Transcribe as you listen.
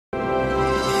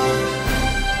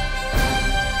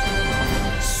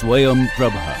Swayam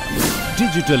Prabha.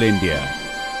 Digital India.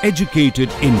 Educated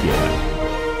India.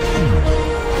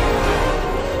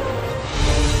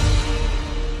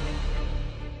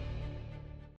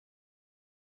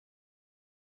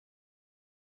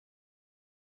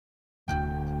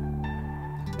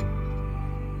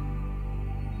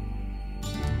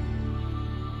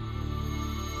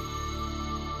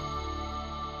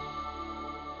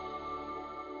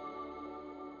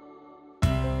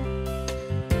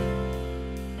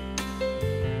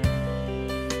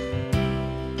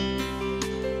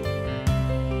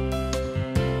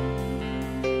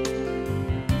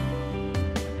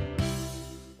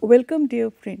 Welcome, dear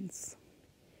friends.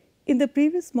 In the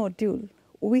previous module,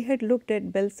 we had looked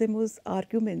at Balsamo's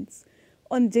arguments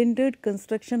on gendered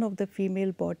construction of the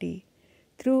female body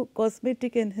through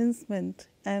cosmetic enhancement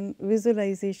and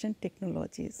visualization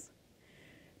technologies.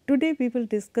 Today, we will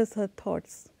discuss her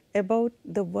thoughts about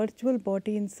the virtual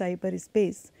body in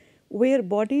cyberspace, where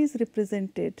body is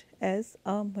represented as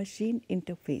a machine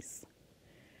interface.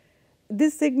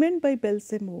 This segment by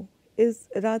Balsamo is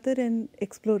rather an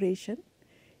exploration.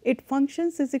 It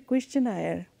functions as a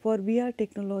questionnaire for VR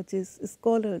technologists,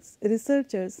 scholars,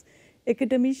 researchers,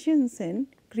 academicians and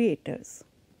creators.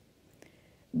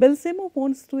 Balsamo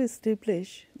wants to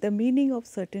establish the meaning of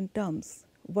certain terms: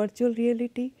 virtual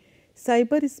reality,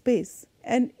 cyberspace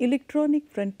and electronic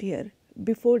frontier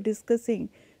before discussing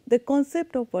the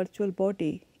concept of virtual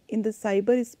body in the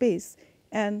cyberspace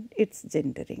and its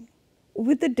gendering.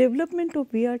 With the development of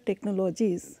VR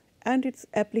technologies and its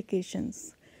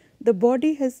applications, the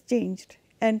body has changed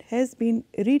and has been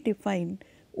redefined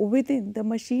within the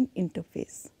machine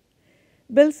interface.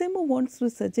 Balsamo wants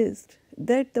to suggest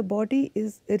that the body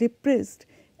is repressed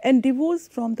and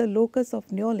divorced from the locus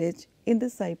of knowledge in the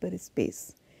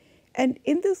cyberspace. And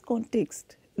in this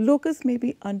context, locus may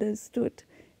be understood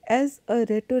as a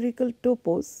rhetorical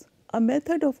topos, a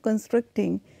method of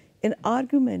constructing an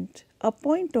argument, a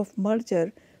point of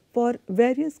merger for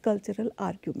various cultural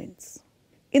arguments.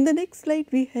 In the next slide,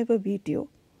 we have a video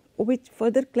which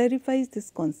further clarifies this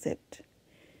concept.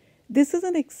 This is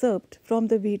an excerpt from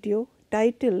the video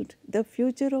titled "The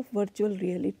Future of Virtual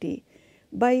Reality"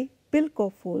 by Bill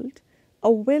Caulfield,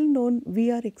 a well-known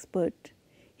VR expert.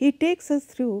 He takes us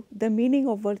through the meaning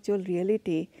of virtual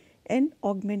reality and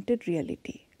augmented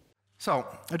reality. So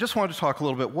I just wanted to talk a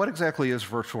little bit, what exactly is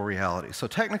virtual reality? So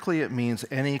technically it means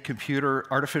any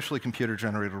artificially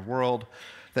computer-generated world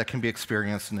that can be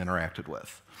experienced and interacted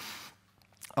with.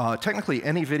 Technically,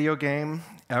 any video game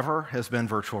ever has been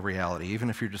virtual reality, even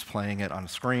if you're just playing it on a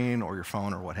screen or your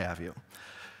phone or what have you.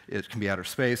 It can be outer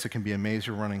space, it can be a maze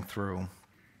you're running through,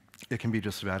 it can be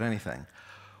just about anything.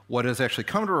 What has actually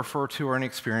come to refer to are any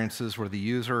experiences where the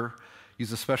user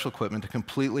uses special equipment to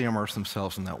completely immerse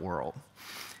themselves in that world.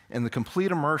 And the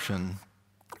complete immersion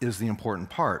is the important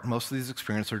part. Most of these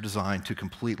experiences are designed to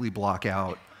completely block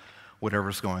out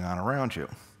whatever's going on around you.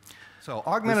 So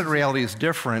augmented reality is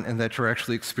different in that you're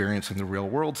actually experiencing the real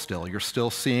world still. You're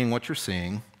still seeing what you're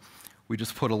seeing. We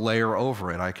just put a layer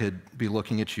over it. I could be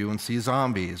looking at you and see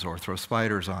zombies or throw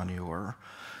spiders on you, or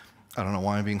I don't know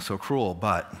why I'm being so cruel,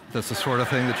 but that's the sort of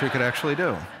thing that you could actually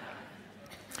do.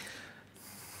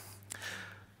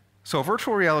 So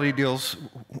virtual reality deals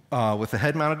with the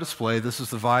head-mounted display. This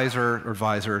is the visor or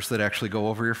visors that actually go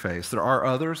over your face. There are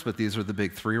others, but these are the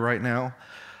big three right now.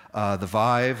 The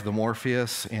Vive, the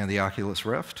Morpheus, and the Oculus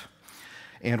Rift.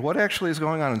 And what actually is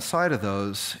going on inside of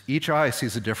those, each eye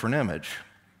sees a different image.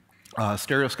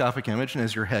 Stereoscopic image, and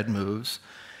as your head moves,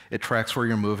 it tracks where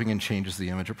you're moving and changes the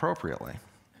image appropriately.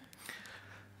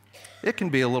 It can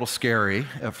be a little scary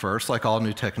at first, like all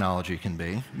new technology can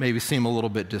be. Maybe seem a little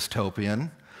bit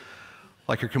dystopian,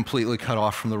 like you're completely cut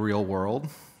off from the real world.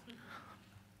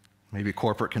 Maybe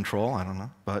corporate control, I don't know.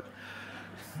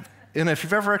 And if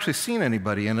you've ever actually seen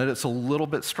anybody in it, it's a little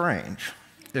bit strange.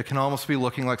 It can almost be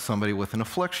looking like somebody with an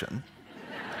affliction.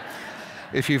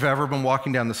 If you've ever been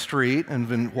walking down the street and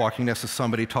been walking next to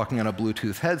somebody talking on a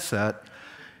Bluetooth headset,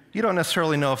 you don't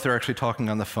necessarily know if they're actually talking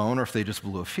on the phone or if they just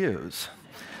blew a fuse.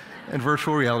 And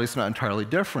virtual reality is not entirely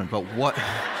different, but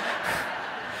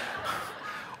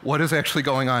what is actually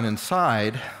going on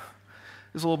inside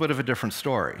is a little bit of a different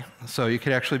story. So you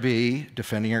could actually be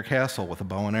defending your castle with a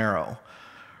bow and arrow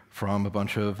from a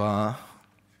bunch of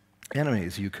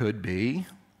enemies. You could be,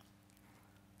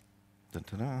 you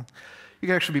could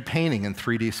actually be painting in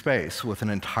 3D space with an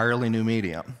entirely new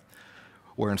medium,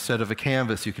 where instead of a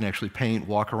canvas, you can actually paint,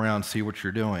 walk around, see what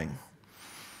you're doing.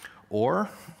 Or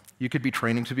you could be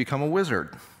training to become a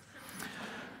wizard.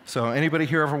 So anybody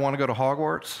here ever want to go to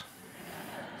Hogwarts?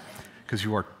 Because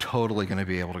you are totally going to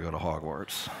be able to go to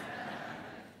Hogwarts.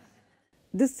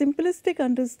 The simplistic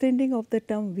understanding of the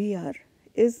term VR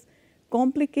is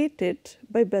complicated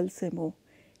by Balsamo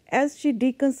as she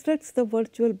deconstructs the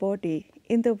virtual body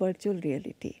in the virtual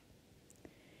reality.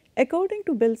 According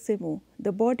to Balsamo,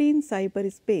 the body in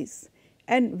cyberspace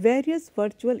and various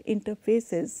virtual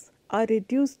interfaces are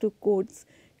reduced to codes,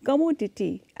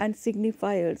 commodity, and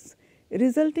signifiers,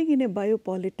 resulting in a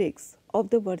biopolitics of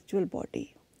the virtual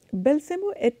body.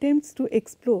 Balsamo attempts to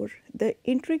explore the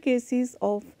intricacies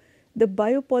of the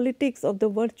biopolitics of the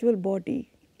virtual body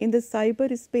in the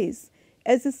cyberspace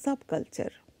as a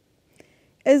subculture.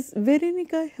 As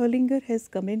Veronica Hollinger has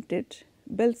commented,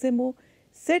 Balsamo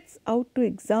sets out to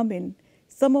examine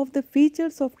some of the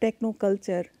features of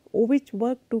technoculture which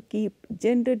work to keep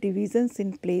gender divisions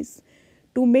in place,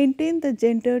 to maintain the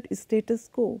gendered status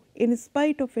quo in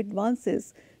spite of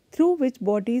advances through which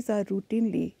bodies are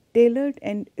routinely tailored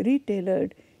and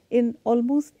retailored in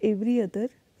almost every other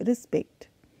respect.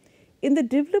 In the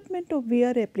development of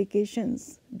VR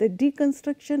applications, the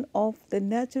deconstruction of the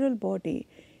natural body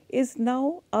is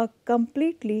now a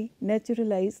completely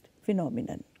naturalized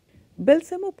phenomenon.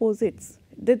 Balsamo posits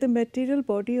that the material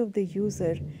body of the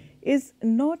user is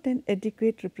not an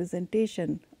adequate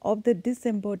representation of the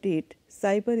disembodied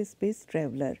cyberspace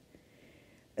traveler.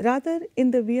 Rather, in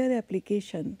the VR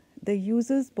application, the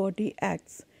user's body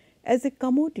acts as a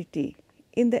commodity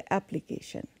in the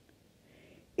application.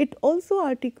 It also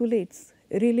articulates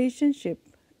relationship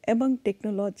among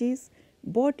technologies,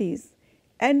 bodies,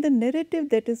 and the narrative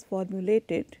that is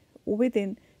formulated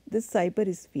within the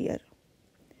cybersphere.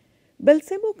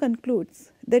 Balsamo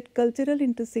concludes that cultural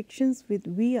intersections with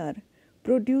VR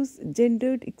produce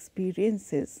gendered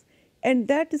experiences, and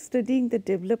that studying the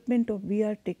development of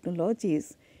VR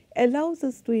technologies allows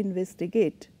us to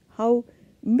investigate how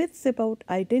myths about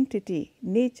identity,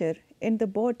 nature, and the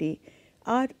body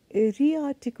are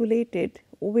re-articulated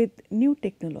with new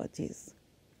technologies.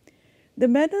 The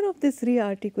manner of this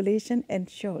re-articulation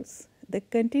ensures the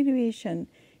continuation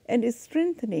and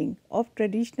strengthening of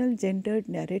traditional gendered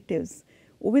narratives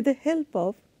with the help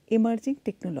of emerging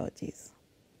technologies.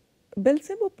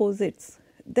 Balsamo posits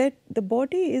that the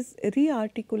body is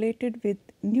re-articulated with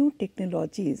new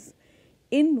technologies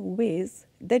in ways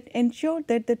that ensure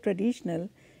that the traditional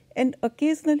and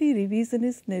occasionally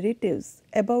revisionist narratives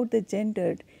about the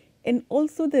gendered and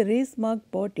also the race-marked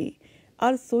body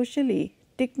are socially,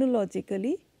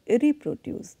 technologically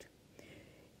reproduced.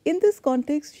 In this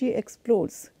context, she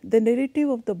explores the narrative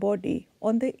of the body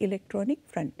on the electronic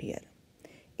frontier.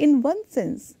 In one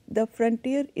sense, the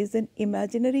frontier is an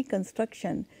imaginary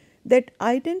construction that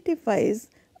identifies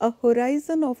a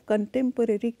horizon of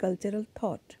contemporary cultural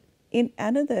thought. In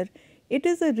another, it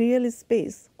is a real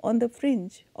space on the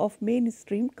fringe of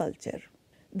mainstream culture.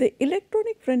 The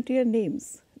electronic frontier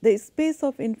names the space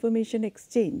of information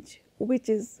exchange, which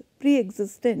is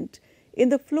pre-existent in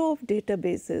the flow of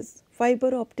databases,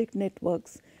 fiber optic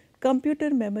networks, computer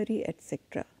memory,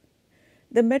 etc.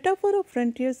 The metaphor of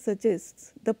frontier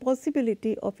suggests the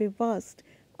possibility of a vast,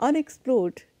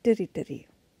 unexplored territory.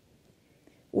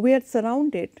 We are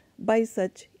surrounded by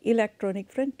such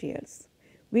electronic frontiers.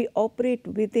 We operate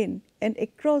within and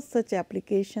across such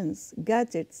applications,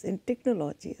 gadgets, and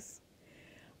technologies.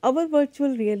 Our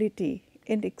virtual reality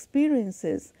and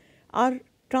experiences are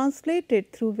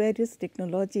translated through various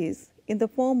technologies in the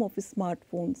form of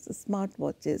smartphones,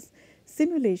 smartwatches,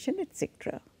 simulation,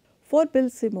 etc. For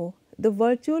Balsamo, the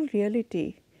virtual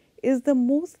reality is the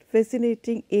most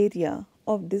fascinating area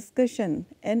of discussion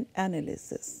and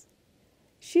analysis.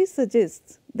 She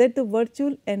suggests that the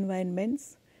virtual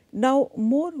environments, now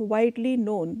more widely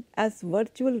known as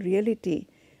virtual reality,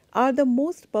 are the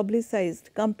most publicized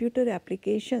computer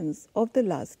applications of the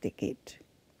last decade.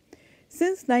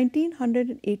 Since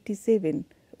 1987,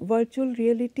 virtual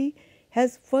reality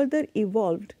has further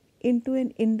evolved into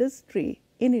an industry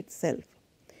in itself.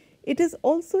 It is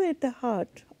also at the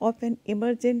heart of an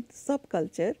emergent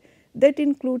subculture that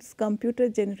includes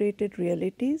computer-generated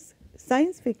realities,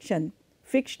 science fiction,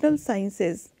 fictional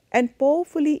sciences, and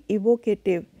powerfully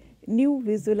evocative new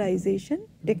visualization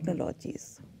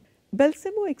technologies.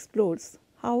 Balsamo explores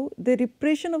how the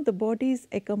repression of the body is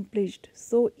accomplished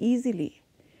so easily.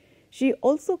 She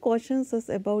also cautions us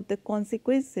about the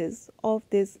consequences of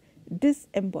this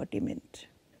disembodiment.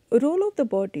 Role of the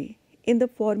body in the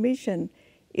formation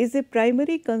is a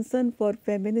primary concern for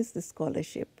feminist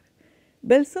scholarship.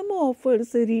 Balsamo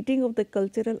offers a reading of the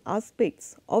cultural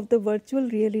aspects of the virtual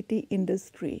reality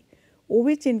industry,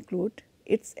 which include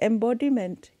its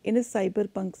embodiment in a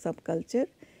cyberpunk subculture,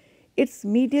 its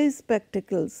media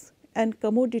spectacles and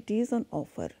commodities on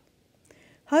offer.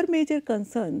 Her major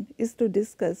concern is to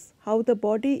discuss how the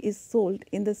body is sold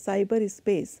in the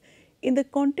cyberspace in the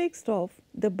context of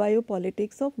the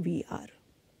biopolitics of VR.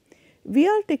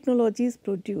 VR technologies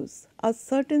produce a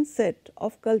certain set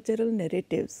of cultural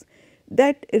narratives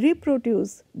that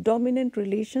reproduce dominant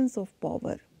relations of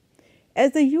power.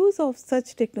 As the use of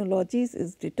such technologies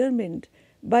is determined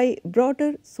by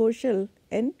broader social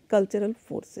and cultural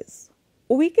forces.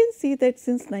 We can see that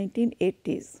since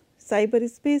 1980s,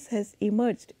 cyberspace has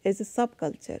emerged as a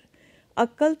subculture, a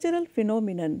cultural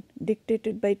phenomenon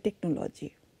dictated by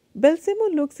technology. Balsamo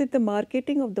looks at the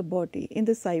marketing of the body in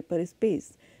the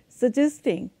cyberspace,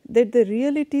 suggesting that the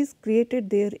realities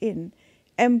created therein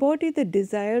embody the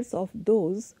desires of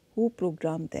those who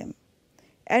program them.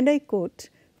 And I quote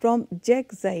from Jack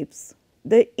Zipes,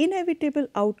 "The inevitable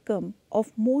outcome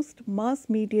of most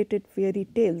mass-mediated fairy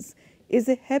tales is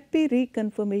a happy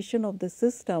reconfirmation of the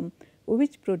system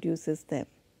which produces them."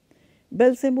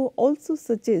 Balsamo also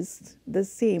suggests the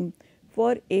same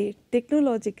for a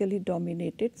technologically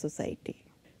dominated society.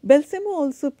 Balsamo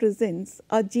also presents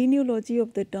a genealogy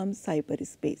of the term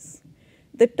cyberspace.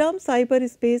 The term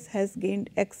cyberspace has gained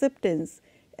acceptance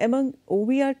among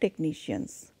VR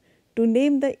technicians to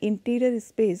name the interior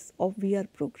space of VR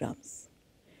programs.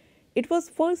 It was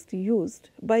first used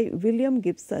by William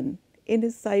Gibson in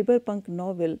his cyberpunk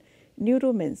novel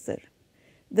Neuromancer.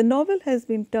 The novel has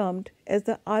been termed as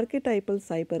the archetypal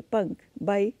cyberpunk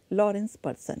by Lawrence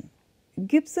Person.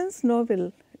 Gibson's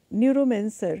novel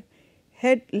Neuromancer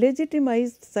had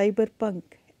legitimized cyberpunk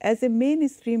as a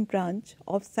mainstream branch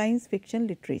of science fiction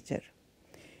literature.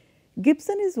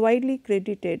 Gibson is widely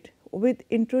credited with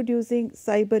introducing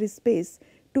cyberspace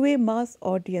to a mass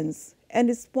audience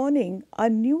and spawning a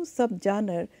new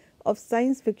subgenre of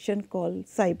science fiction called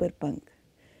cyberpunk.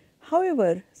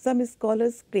 However, some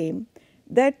scholars claim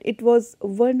that it was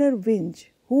Werner Winge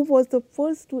who was the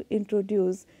first to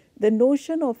introduce the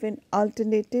notion of an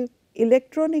alternative,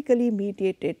 electronically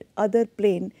mediated other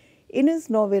plane in his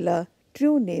novella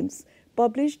True Names,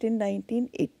 published in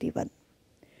 1981.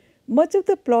 Much of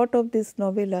the plot of this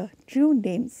novella, True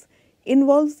Names,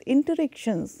 involves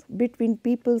interactions between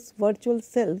people's virtual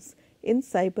selves in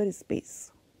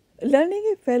cyberspace.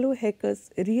 Learning a fellow hacker's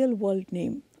real-world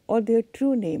name or their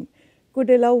true name could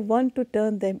allow one to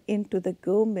turn them into the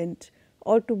government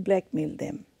or to blackmail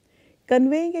them,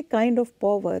 conveying a kind of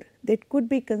power that could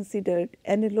be considered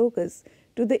analogous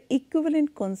to the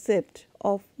equivalent concept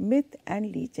of myth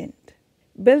and legend.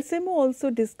 Balsamo also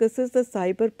discusses the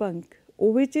cyberpunk,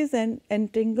 which is an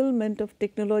entanglement of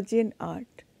technology and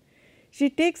art. She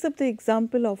takes up the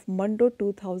example of Mundo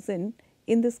 2000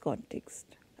 in this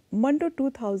context. Mundo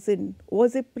 2000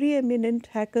 was a preeminent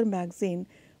hacker magazine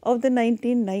of the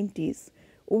 1990s,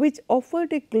 which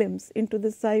offered a glimpse into the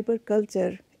cyber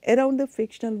culture around the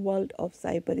fictional world of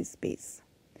cyberspace.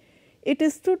 It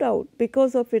stood out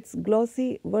because of its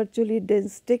glossy, virtually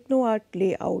dense techno art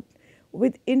layout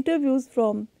with interviews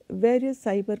from various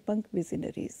cyberpunk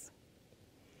visionaries.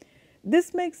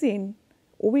 This magazine,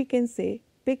 we can say,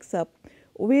 picks up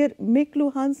where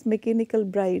McLuhan's Mechanical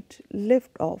Bride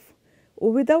left off,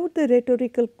 without the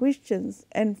rhetorical questions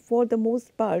and for the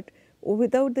most part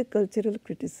without the cultural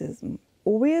criticism.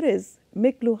 Whereas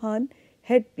McLuhan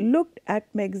had looked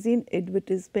at magazine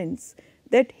advertisements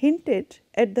that hinted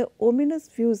at the ominous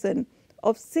fusion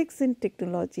of sex and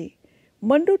technology,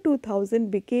 Mundo 2000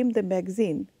 became the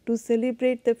magazine to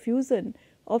celebrate the fusion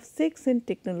of sex and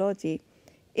technology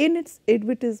in its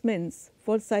advertisements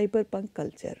for cyberpunk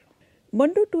culture.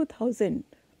 Mundo 2000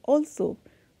 also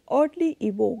oddly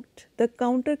evoked the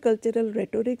countercultural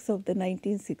rhetorics of the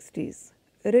 1960s.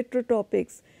 Retro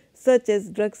topics such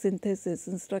as drug synthesis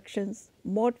instructions,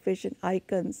 mod fashion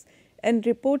icons, and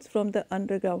reports from the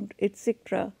underground,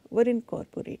 etc., were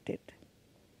incorporated.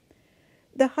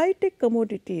 The high-tech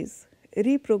commodities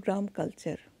reprogram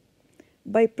culture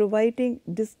by providing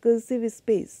discursive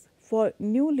space for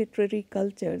new literary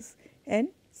cultures and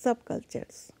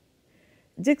subcultures.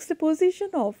 Juxtaposition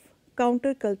of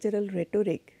countercultural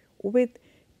rhetoric with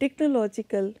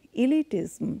technological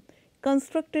elitism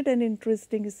constructed an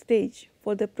interesting stage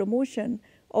for the promotion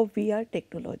of VR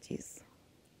technologies.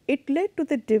 It led to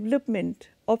the development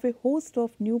of a host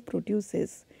of new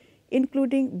produces,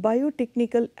 including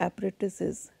biotechnical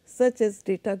apparatuses such as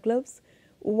data gloves,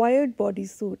 wired body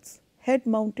suits,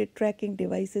 head-mounted tracking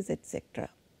devices,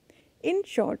 etc. In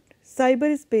short,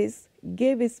 cyberspace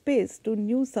gave space to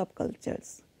new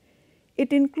subcultures.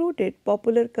 It included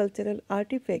popular cultural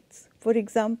artifacts, for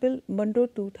example, Mundo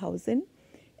 2000,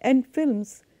 and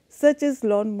films such as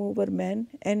Lawn Mower Man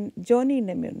and Johnny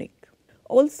Mnemonic.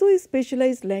 also a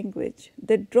specialized language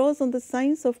that draws on the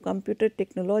science of computer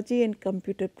technology and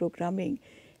computer programming,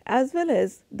 as well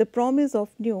as the promise of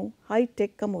new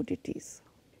high-tech commodities.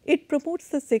 It promotes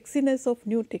the sexiness of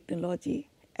new technology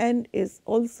and is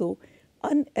also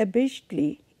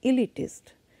unabashedly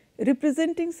elitist,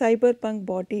 representing cyberpunk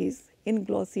bodies in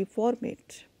glossy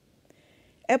format.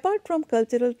 Apart from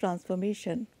cultural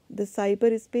transformation, the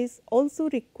cyberspace also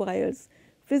requires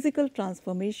physical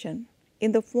transformation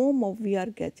in the form of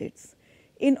VR gadgets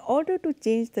in order to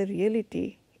change the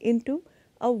reality into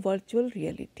a virtual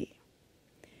reality.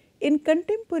 In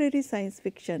contemporary science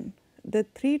fiction, the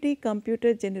 3D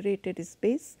computer generated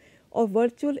space or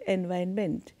virtual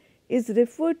environment is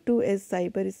referred to as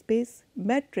cyberspace,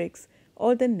 matrix,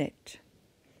 or the net.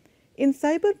 In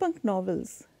cyberpunk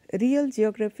novels, real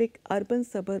geographic urban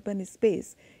suburban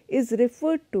space is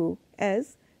referred to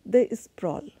as the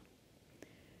sprawl.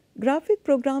 Graphic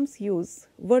programs use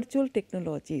virtual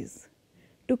technologies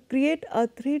to create a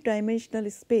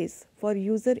three-dimensional space for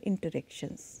user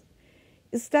interactions.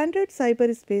 Standard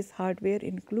cyberspace hardware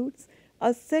includes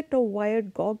a set of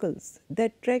wired goggles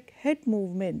that track head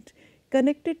movement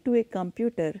connected to a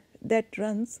computer that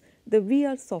runs the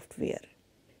VR software.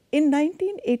 In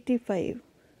 1985,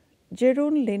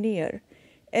 Jaron Lanier,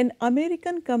 an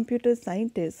American computer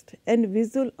scientist and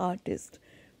visual artist,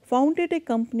 founded a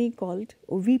company called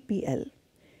VPL.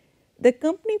 The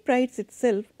company prides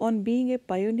itself on being a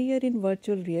pioneer in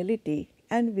virtual reality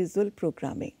and visual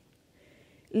programming.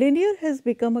 Lanier has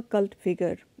become a cult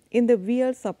figure in the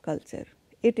VR subculture.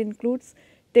 It includes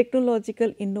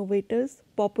technological innovators,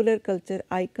 popular culture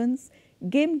icons,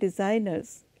 game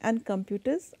designers, and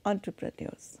computers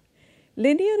entrepreneurs.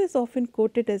 Lanier is often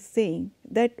quoted as saying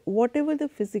that whatever the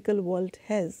physical world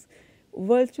has,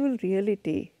 virtual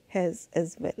reality has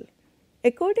as well.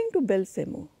 According to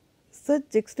Balsamo, such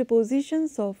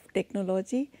juxtapositions of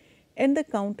technology and the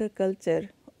counterculture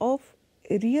of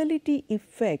reality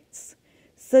effects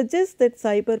suggest that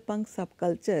cyberpunk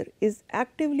subculture is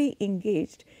actively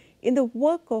engaged in the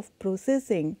work of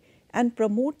processing and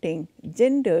promoting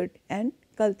gendered and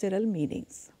cultural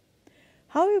meanings.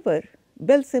 However,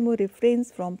 Balsamo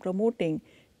refrains from promoting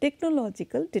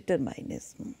technological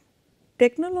determinism.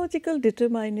 Technological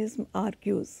determinism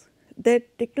argues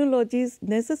that technologies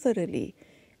necessarily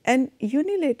and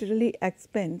unilaterally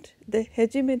expand the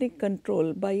hegemonic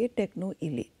control by a techno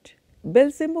elite.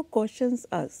 Balsamo cautions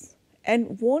us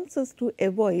and wants us to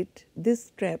avoid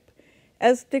this trap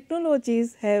as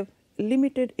technologies have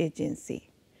limited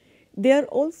agency. They are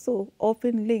also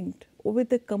often linked with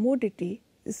the commodity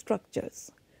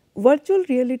structures. Virtual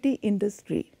reality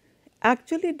industry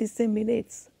actually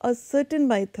disseminates a certain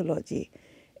mythology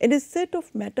and a set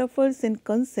of metaphors and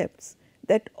concepts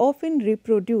that often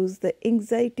reproduce the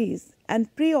anxieties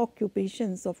and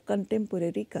preoccupations of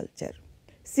contemporary culture.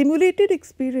 Simulated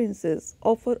experiences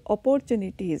offer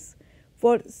opportunities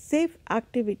for safe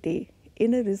activity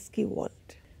in a risky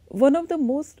world. One of the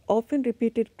most often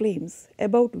repeated claims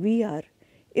about VR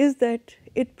is that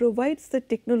it provides the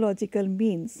technological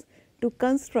means to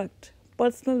construct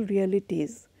personal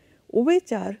realities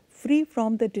which are free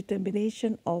from the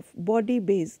determination of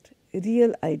body-based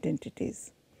real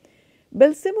identities.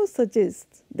 Balsamo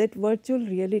suggests that virtual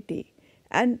reality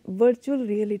and virtual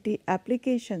reality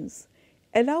applications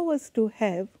allow us to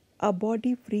have a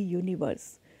body-free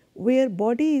universe where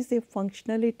body is a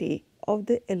functionality of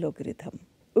the algorithm.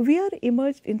 VR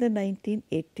emerged in the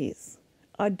 1980s,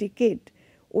 a decade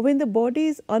when the body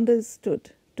is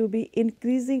understood to be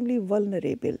increasingly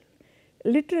vulnerable,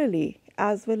 literally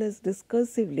as well as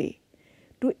discursively,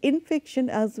 to infection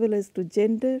as well as to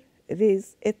gender,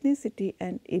 race, ethnicity,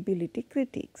 and ability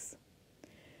critiques.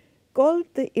 Called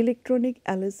the electronic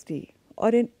LSD or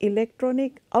an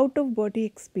electronic out-of-body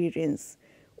experience,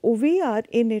 VR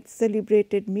in its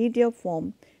celebrated media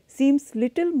form seems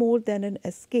little more than an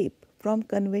escape from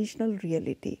conventional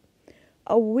reality,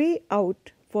 a way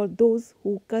out for those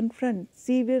who confront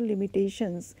severe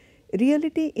limitations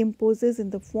reality imposes in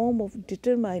the form of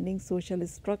determining social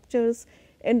structures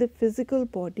and the physical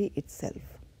body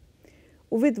itself.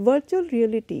 With virtual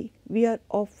reality, we are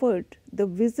offered the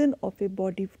vision of a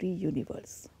body-free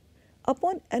universe.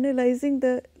 Upon analyzing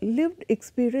the lived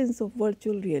experience of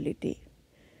virtual reality,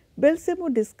 Balsamo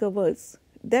discovers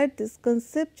that this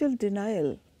conceptual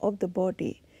denial of the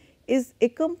body is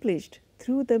accomplished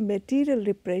through the material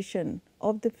repression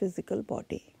of the physical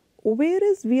body.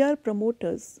 Whereas VR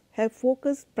promoters have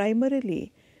focused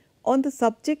primarily on the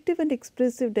subjective and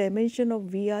expressive dimension of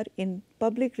VR in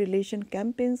public relation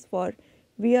campaigns for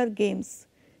VR games,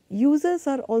 users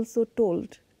are also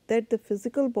told that the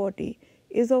physical body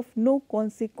is of no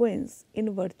consequence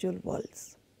in virtual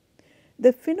worlds.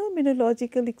 The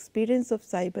phenomenological experience of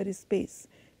cyberspace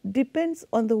depends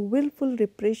on the willful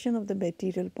repression of the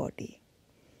material body.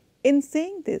 In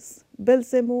saying this,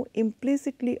 Balsamo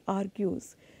implicitly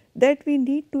argues that we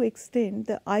need to extend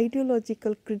the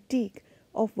ideological critique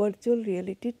of virtual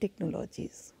reality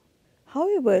technologies.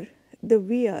 However, the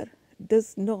VR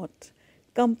does not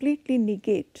completely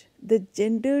negate the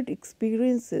gendered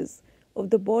experiences of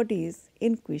the bodies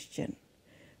in question.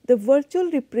 The virtual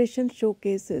repression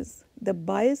showcases the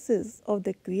biases of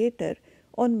the creator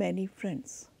on many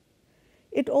fronts.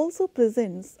 It also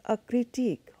presents a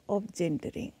critique of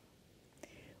gendering.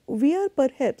 VR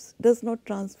perhaps does not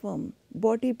transform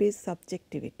body-based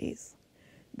subjectivities.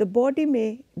 The body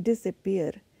may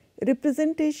disappear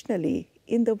representationally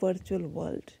in the virtual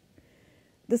world.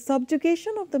 The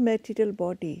subjugation of the material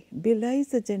body belies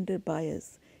the gender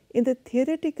bias in the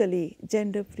theoretically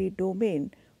gender-free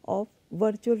domain of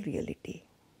virtual reality.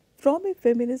 From a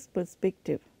feminist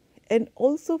perspective, and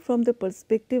also from the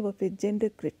perspective of a gender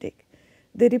critic,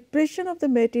 the repression of the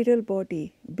material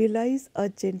body belies a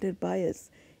gender bias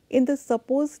in the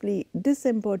supposedly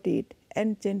disembodied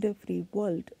and gender-free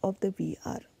world of the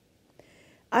VR.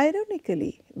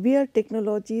 Ironically, VR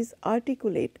technologies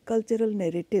articulate cultural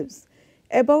narratives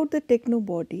about the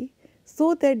techno-body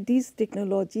so that these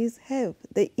technologies have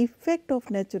the effect of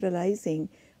naturalizing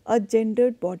a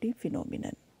gendered body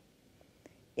phenomenon.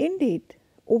 Indeed,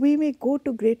 we may go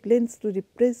to great lengths to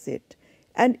repress it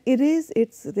and erase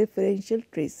its referential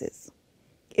traces.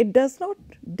 It does not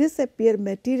disappear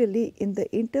materially in the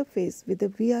interface with the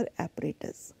VR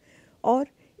apparatus or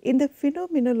in the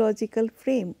phenomenological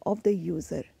frame of the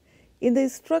user, in the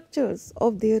structures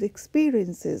of their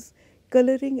experiences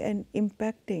coloring and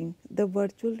impacting the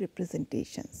virtual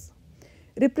representations.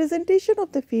 Representation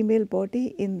of the female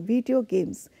body in video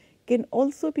games can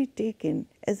also be taken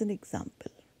as an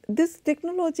example. This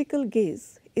technological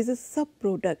gaze is a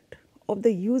subproduct of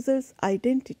the user's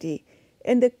identity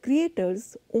and the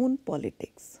creator's own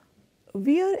politics.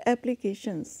 VR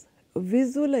applications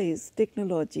visualize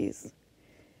technologies.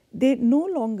 They no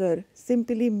longer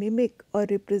simply mimic or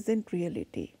represent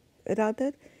reality.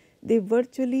 Rather, they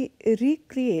virtually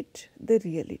recreate the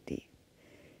reality.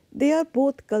 They are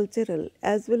both cultural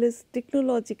as well as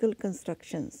technological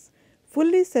constructions,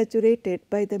 fully saturated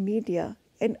by the media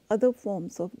and other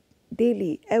forms of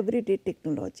daily, everyday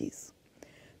technologies.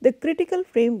 The critical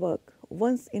framework,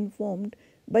 once informed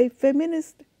by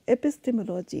feminist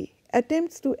epistemology,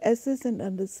 attempts to assess and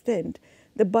understand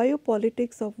the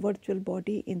biopolitics of virtual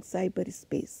body in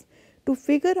cyberspace, to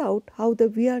figure out how the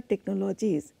VR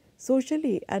technologies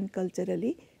socially and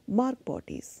culturally mark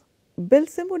bodies.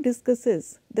 Balsamo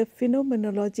discusses the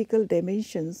phenomenological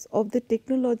dimensions of the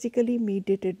technologically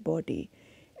mediated body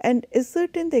and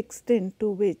ascertain the extent to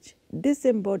which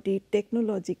disembodied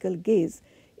technological gaze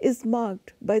is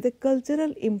marked by the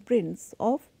cultural imprints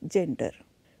of gender.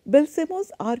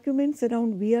 Balsamo's arguments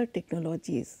around VR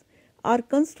technologies are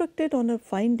constructed on her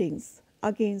findings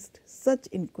against such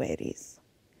inquiries.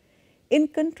 In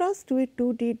contrast to a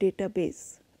 2D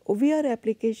database, VR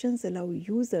applications allow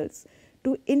users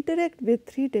to interact with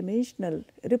three-dimensional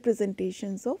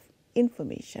representations of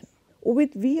information.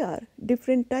 With VR,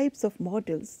 different types of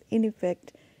models in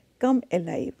effect come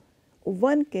alive.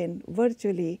 One can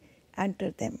virtually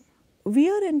enter them.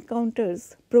 VR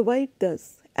encounters provide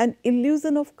thus an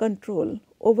illusion of control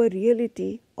over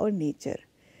reality or nature,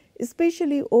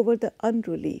 especially over the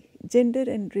unruly, gender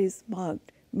and race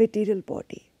marked material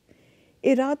body.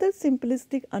 A rather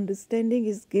simplistic understanding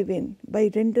is given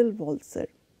by Rendell Walser.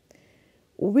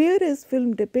 Whereas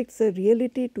film depicts a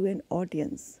reality to an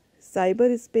audience,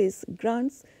 cyberspace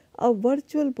grants a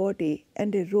virtual body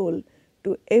and a role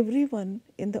to everyone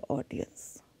in the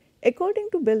audience. According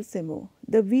to Balsamo,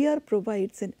 the VR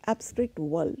provides an abstract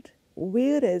world,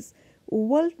 whereas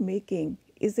world making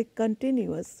is a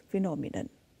continuous phenomenon.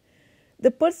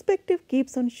 The perspective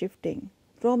keeps on shifting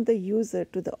from the user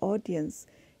to the audience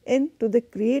and to the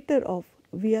creator of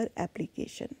VR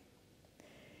application.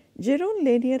 Jerome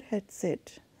Lanier had said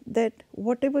that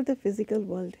whatever the physical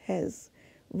world has,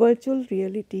 virtual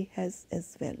reality has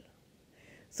as well.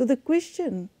 So the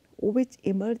question which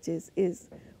emerges is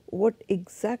what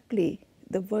exactly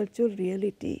the virtual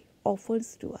reality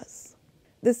offers to us.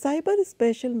 The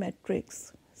cyberspatial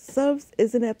matrix serves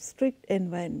as an abstract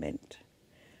environment.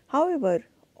 However,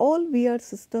 all VR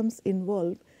systems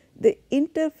involve the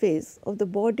interface of the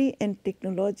body and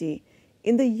technology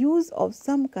in the use of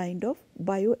some kind of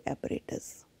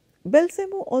bioapparatus.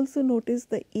 Balsamo also noticed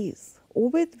the ease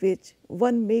with which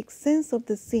one makes sense of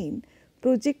the scene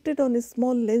projected on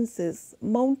small lenses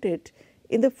mounted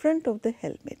in the front of the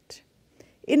helmet.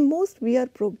 In most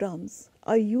VR programs,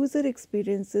 a user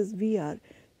experiences VR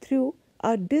through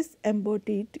a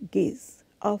disembodied gaze,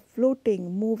 a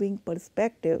floating, moving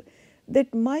perspective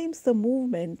that mimes the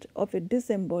movement of a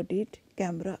disembodied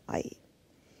camera eye.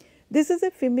 This is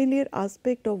a familiar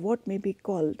aspect of what may be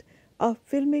called a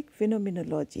filmic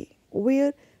phenomenology,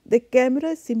 where the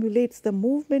camera simulates the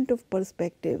movement of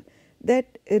perspective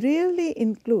that rarely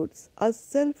includes a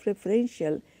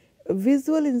self-referential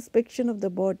visual inspection of the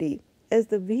body as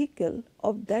the vehicle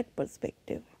of that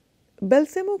perspective.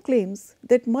 Balsamo claims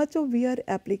that much of VR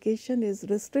application is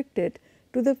restricted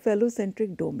to the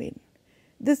phallocentric domain.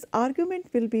 This argument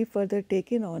will be further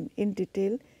taken on in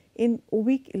detail in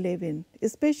week 11,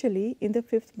 especially in the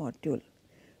 5th module,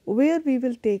 where we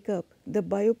will take up the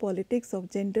biopolitics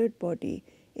of gendered body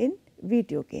in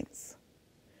video games.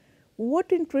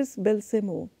 What interests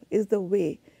Balsamo is the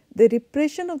way the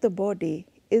repression of the body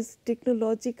is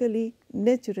technologically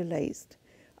naturalized.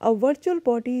 A virtual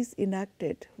body is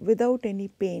enacted without any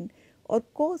pain or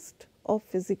cost of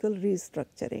physical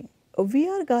restructuring.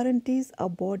 VR guarantees a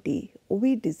body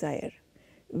we desire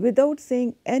without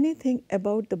saying anything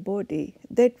about the body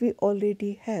that we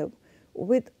already have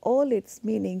with all its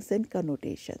meanings and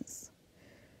connotations.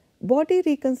 Body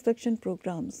reconstruction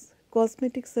programs,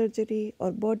 cosmetic surgery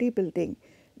or bodybuilding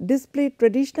display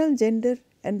traditional gender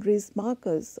and race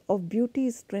markers of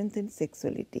beauty, strength and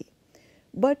sexuality.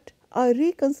 But a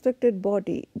reconstructed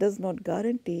body does not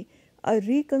guarantee a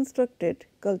reconstructed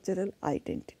cultural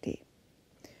identity.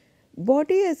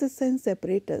 Body as a sense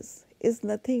apparatus is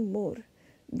nothing more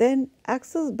than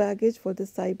access baggage for the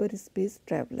cyberspace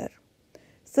traveler.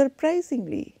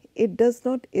 Surprisingly, it does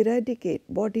not eradicate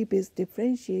body-based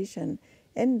differentiation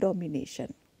and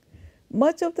domination.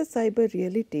 Much of the cyber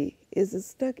reality is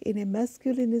stuck in a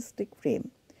masculinistic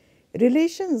frame.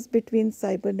 Relations between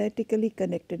cybernetically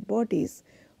connected bodies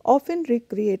often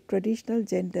recreate traditional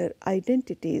gender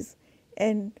identities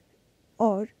and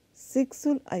or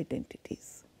sexual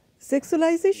identities.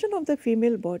 Sexualization of the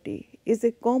female body is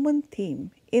a common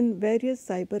theme in various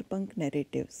cyberpunk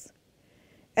narratives.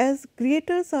 As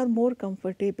creators are more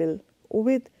comfortable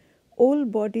with all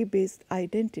body-based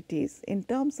identities in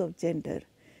terms of gender,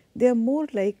 they are more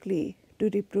likely to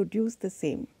reproduce the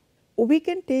same. We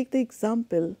can take the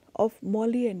example of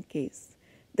Molly and Case,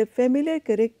 the familiar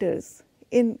characters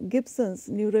in Gibson's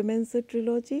Neuromancer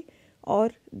trilogy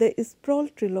or the Sprawl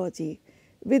trilogy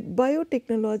with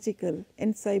biotechnological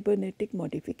and cybernetic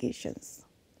modifications.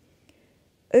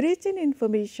 Rich in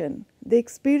information, the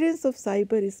experience of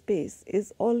cyberspace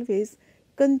is always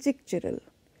conjectural,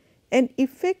 an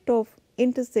effect of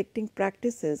intersecting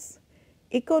practices,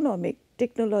 economic,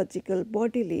 technological,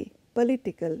 bodily,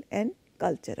 political and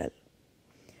cultural.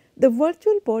 The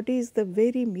virtual body is the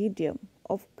very medium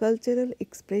of cultural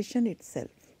expression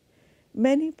itself,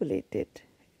 manipulated,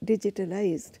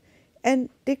 digitalized and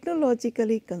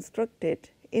technologically constructed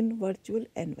in virtual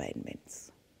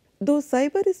environments. Though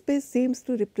cyberspace seems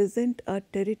to represent a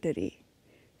territory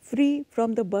free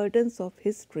from the burdens of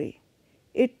history,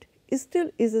 it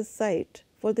still is a site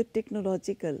for the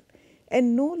technological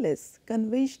and no less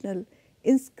conventional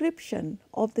inscription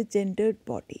of the gendered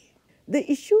body. The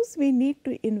issues we need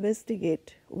to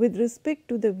investigate with respect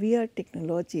to the VR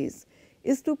technologies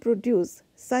is to produce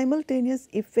simultaneous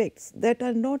effects that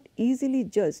are not easily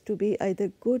judged to be either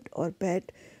good or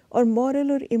bad or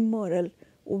moral or immoral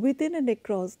within and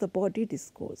across the body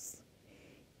discourse.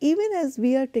 Even as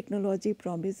VR technology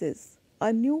promises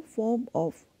a new form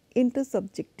of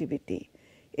intersubjectivity,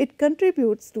 it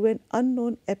contributes to an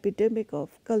unknown epidemic of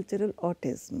cultural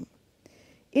autism.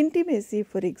 Intimacy,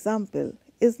 for example,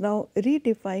 is now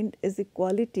redefined as a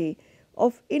quality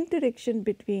of interaction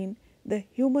between the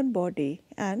human body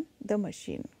and the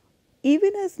machine.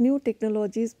 Even as new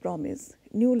technologies promise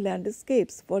new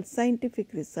landscapes for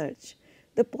scientific research,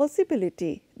 the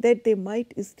possibility that they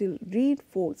might still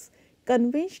reinforce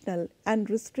conventional and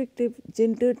restrictive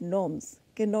gendered norms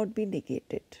cannot be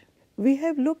negated. We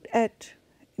have looked at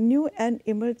new and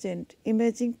emergent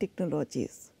imaging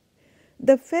technologies.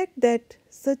 The fact that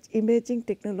such imaging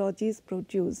technologies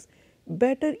produce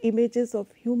better images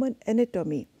of human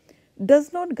anatomy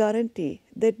does not guarantee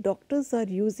that doctors are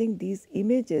using these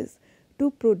images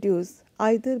to produce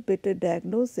either better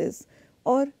diagnosis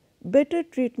or better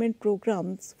treatment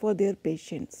programs for their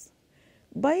patients.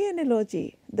 By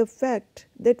analogy, the fact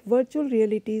that virtual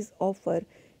realities offer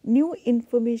new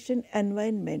information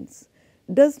environments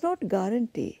does not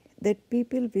guarantee that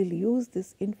people will use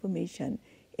this information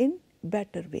in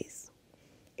better ways.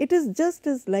 It is just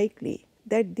as likely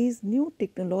that these new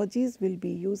technologies will be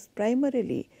used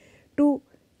primarily to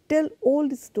tell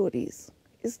old stories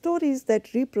stories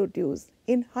that reproduce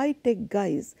in high-tech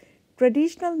guise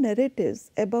traditional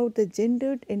narratives about the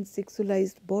gendered and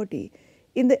sexualized body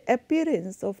in the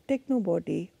appearance of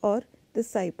techno-body or the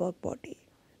cyborg body.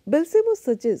 Balsamo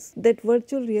suggests that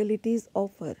virtual realities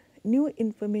offer new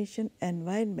information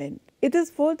environment. It is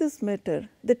for this matter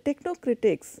that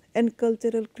technocritics and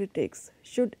cultural critics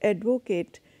should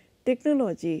advocate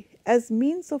technology as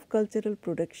means of cultural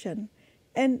production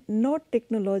and not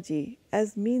technology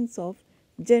as means of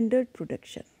gendered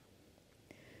production.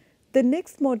 The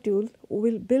next module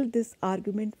will build this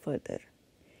argument further.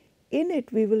 In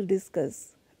it, we will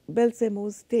discuss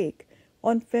Balsamo's take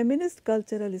on feminist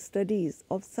cultural studies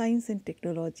of science and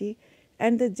technology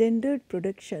and the gendered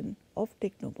production of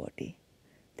technobody.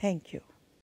 Thank you.